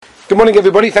Good morning,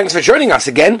 everybody. Thanks for joining us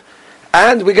again.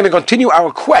 And we're going to continue our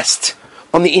quest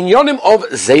on the Inyanim of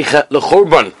Zeicha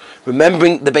L'Chorban,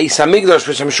 remembering the Beis HaMikdash,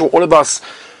 which I'm sure all of us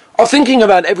are thinking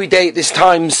about every day at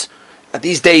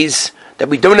these days that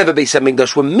we don't have a Beis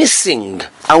HaMikdash. We're missing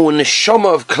our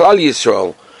neshama of Klal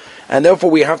Yisrael, and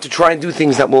therefore we have to try and do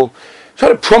things that will try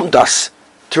to prompt us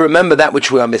to remember that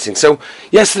which we are missing. So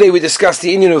yesterday we discussed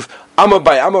the Inyan of Amma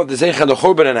by Amma of the Zeicha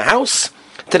L'Chorban in a house.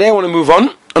 Today I want to move on.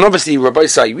 And obviously, Rabbi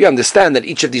Sai, we understand that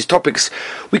each of these topics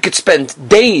we could spend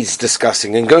days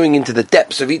discussing and going into the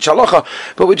depths of each halacha,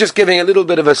 but we're just giving a little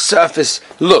bit of a surface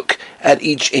look at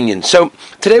each inyan. So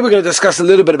today we're going to discuss a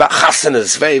little bit about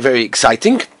chasanas, very, very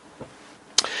exciting.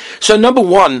 So number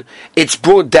one, it's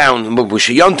brought down,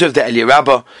 Yontov, the Eli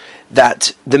Rabbah,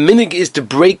 that the minig is to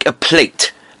break a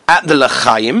plate at the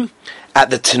L'chaim, at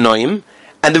the Tanoim,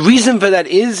 and the reason for that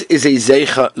is a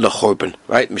Zeicha L'Chorban,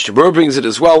 right? Mr. Burr brings it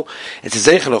as well. It's a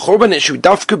Zeicha L'Chorban. It should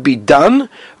dafka be done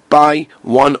by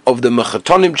one of the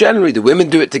Mechatonim. Generally, the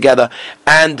women do it together.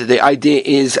 And the idea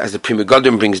is, as the Pri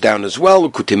Megadim brings down as well,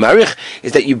 Kuti Marich,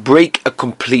 is that you break a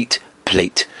complete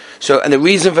plate. So, and the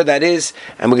reason for that is,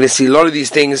 and we're going to see a lot of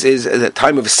these things, is at the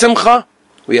time of Simcha,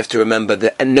 we have to remember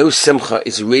that and no Simcha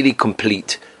is really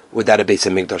complete without a Beis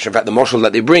HaMikdash. In fact, the mashal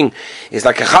that they bring is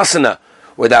like a chasana,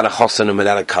 without a chosan and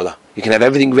without a color. You can have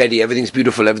everything ready, everything's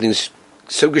beautiful, everything's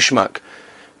so geschmack,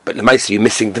 but l'maisa you're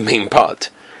missing the main part,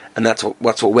 and that's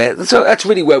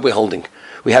really where we're holding.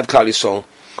 We have Klal Yisrael,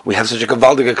 we have such a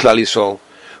gavaldige Klal Yisrael,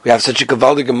 we have such a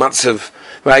gavaldige matzav,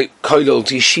 right? Koilot,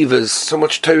 yeshivas, so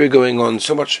much Torah going on,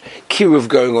 so much kiruv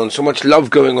going on, so much love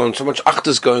going on, so much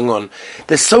achdas going on.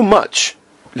 There's so much.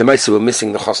 L'maisa we're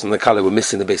missing the chosan and the color, we're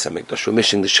missing the Beis HaMikdash, we're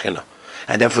missing the Shechina.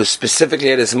 And therefore,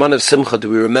 specifically at this month of Simcha, do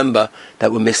we remember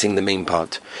that we're missing the main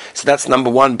part. So that's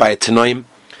number one by a Tanoim.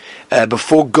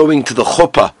 Before going to the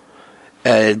Chuppah,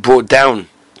 brought down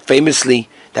famously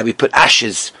that we put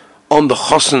ashes on the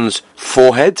Chosan's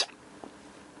forehead.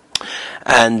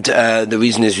 And the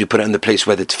reason is we put it in the place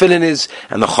where the tefillin is,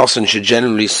 and the chosan should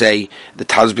generally say, the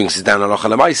Taz brings it down halacha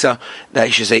l'maisa, that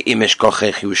he should say imesh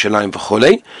kochech Yerushalayim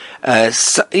v'cholei.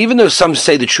 Even though some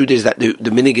say the truth is that the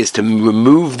minig is to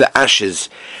remove the ashes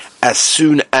as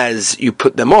soon as you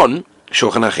put them on.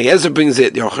 Shulchan Aruch brings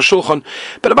it, the Aruch HaShulchan,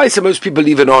 but l'maisa most people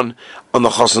leave it on the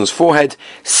chosan's forehead.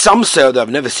 Some say, although I've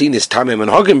never seen this, Tamim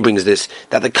and Hogan brings this,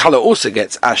 that the color also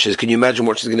gets ashes. Can you imagine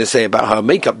what she's going to say about her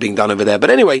makeup being done over there? But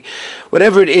anyway,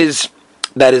 whatever it is,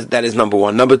 that is number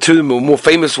one. Number two, the more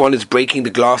famous one is breaking the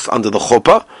glass under the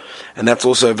chuppah, and that's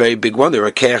also a very big one. The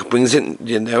Rakeach brings it, and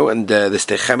the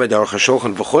Steichemed, the Aruch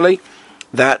HaShulchan v'cholei,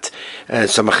 that the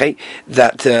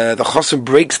chosan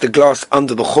breaks the glass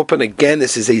under the chuppah. And again,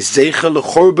 this is a Zeicha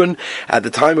L'Chorban at the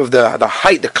time of the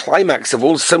height, the climax of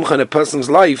all Simcha in a person's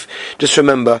life. Just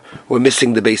remember, we're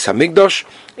missing the Beis HaMikdash.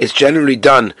 It's generally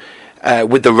done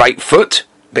with the right foot.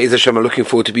 Be'ez Hashem, I'm looking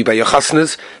forward to be by your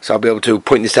chasnas, so I'll be able to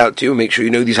point this out to you, make sure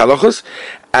you know these halachas.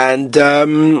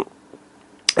 And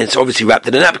it's obviously wrapped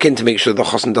in a napkin to make sure the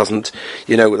chosan doesn't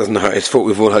hurt his foot.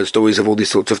 We've all heard stories of all these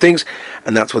sorts of things,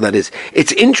 and that's what that is.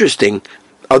 It's interesting,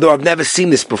 although I've never seen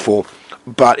this before,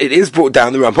 but it is brought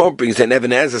down, the Ramah brings in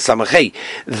Even HaEzer Samachay,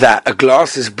 that a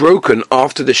glass is broken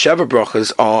after the Sheva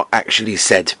Brachas are actually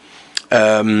said.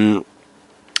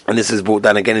 And this is brought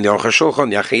down again in the Aruch HaShulchan,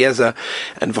 the Achiezer,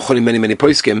 and v'choli many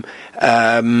poskim.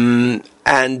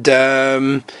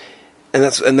 And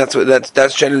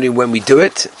that's generally when we do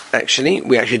it. Actually,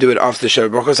 we actually do it after the Sheva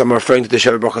Brachos. I'm referring to the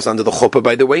Sheva Brachos under the Chuppah,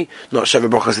 by the way, not Sheva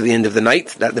Brachos at the end of the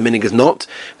night. That the minig is not.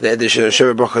 The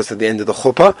Sheva Brachos at the end of the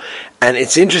Chuppah. And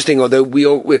it's interesting, although we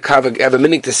have a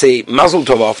minig to say Mazel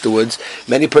Tov afterwards.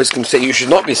 Many persons say you should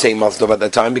not be saying Mazel Tov at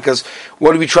that time, because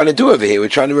what are we trying to do over here? We're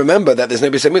trying to remember that there's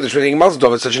no Beis HaMikdash. We're saying Mazel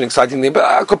Tov. It's such an exciting thing,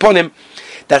 but upon him,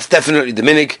 that's definitely the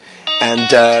minig, and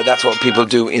that's what people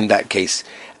do in that case.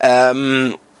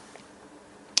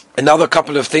 Another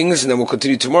couple of things, and then we'll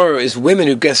continue tomorrow, is women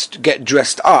who get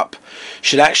dressed up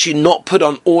should actually not put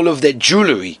on all of their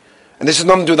jewellery. And this is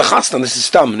nothing to do with the chastan, this is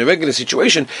stam, in a regular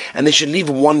situation, and they should leave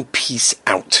one piece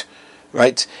out.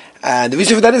 Right? And the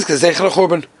reason for that is because Zeicha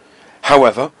L'Chorban.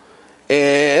 However,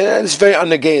 it's very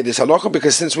unnegated, this halacha,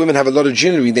 because since women have a lot of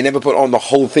jewellery, they never put on the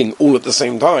whole thing all at the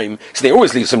same time, so they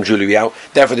always leave some jewellery out.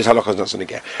 Therefore, this halacha is not so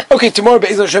negate. Okay, tomorrow,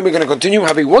 Be'ez Hashem, we're going to continue.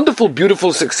 Have a wonderful,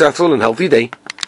 beautiful, successful, and healthy day.